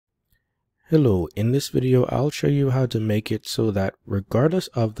Hello, in this video I'll show you how to make it so that regardless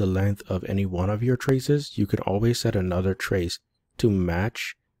of the length of any one of your traces, you can always set another trace to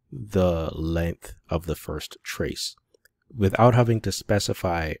match the length of the first trace without having to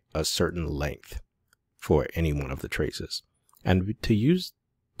specify a certain length for any one of the traces. And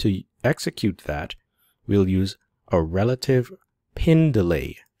to execute that, we'll use a relative pin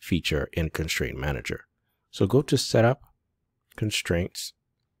delay feature in Constraint Manager. So go to Setup, Constraints,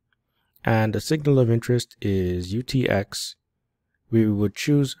 and the signal of interest is UTX. We would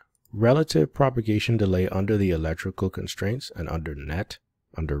choose relative propagation delay under the electrical constraints and under net,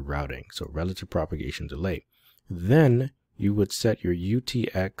 under routing. So relative propagation delay. Then you would set your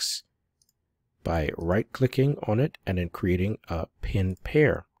UTX by right-clicking on it and then creating a pin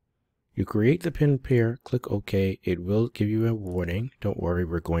pair. You create the pin pair, click OK. It will give you a warning. Don't worry,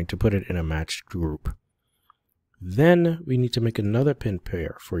 we're going to put it in a matched group. Then we need to make another pin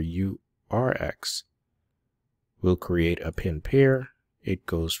pair for URX. We'll create a pin pair. It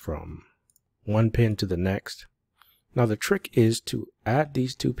goes from one pin to the next. Now the trick is to add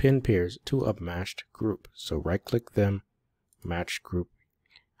these two pin pairs to a matched group. So right click them, match group.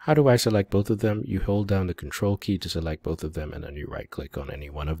 How do I select both of them? You hold down the control key to select both of them, and then you right click on any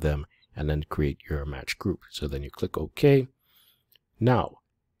one of them and then create your match group. So then you click OK. Now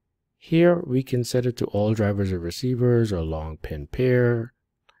here we can set it to all drivers or receivers or long pin pair.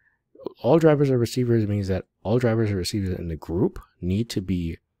 All drivers or receivers means that all drivers or receivers in the group need to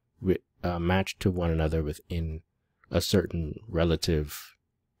be matched to one another within a certain relative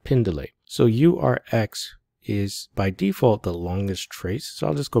pin delay. So URX is by default the longest trace. So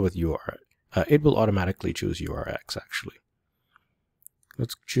I'll just go with UR. It will automatically choose URX actually.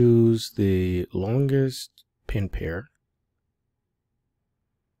 Let's choose the longest pin pair.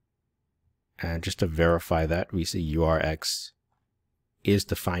 And just to verify that, we see URX is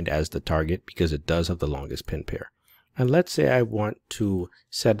defined as the target because it does have the longest pin pair. And let's say I want to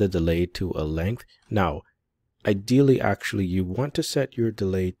set the delay to a length. Now, ideally, actually, you want to set your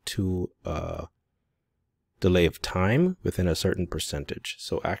delay to a delay of time within a certain percentage.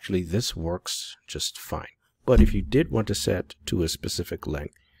 So actually, this works just fine. But if you did want to set to a specific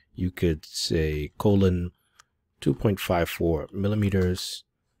length, you could say colon 2.54 millimeters,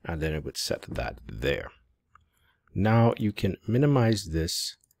 and then it would set that there. Now you can minimize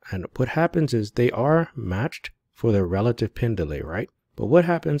this, and what happens is they are matched for their relative pin delay, right? But what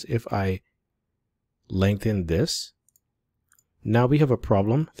happens if I lengthen this? Now we have a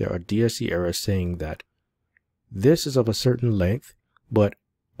problem. There are DSC errors saying that this is of a certain length, but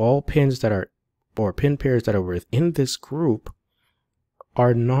all pins that are, or pin pairs that are within this group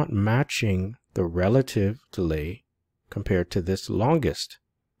are not matching the relative delay compared to this longest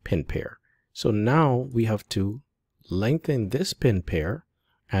pin pair. So now we have to lengthen this pin pair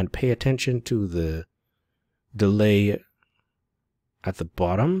and pay attention to the delay at the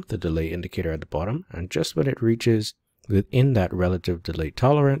bottom, the delay indicator at the bottom, and just when it reaches within that relative delay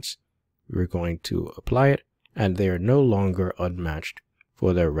tolerance, we're going to apply it, and they are no longer unmatched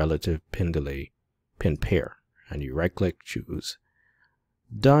for their relative pin delay pin pair. And you right click, choose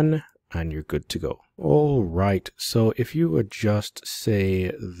done, and you're good to go. All right, so if you adjust, say,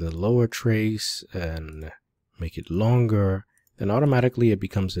 the lower trace and make it longer, then automatically it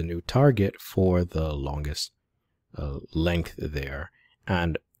becomes a new target for the longest length there.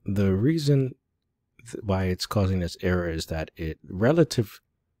 And the reason why it's causing this error is that relative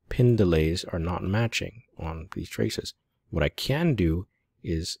pin delays are not matching on these traces. What I can do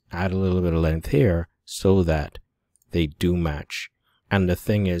is add a little bit of length here so that they do match. And the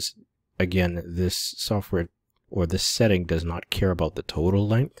thing is, again, this software or this setting does not care about the total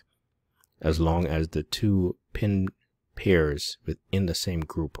length as long as the two pin pairs within the same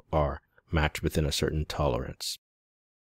group are matched within a certain tolerance.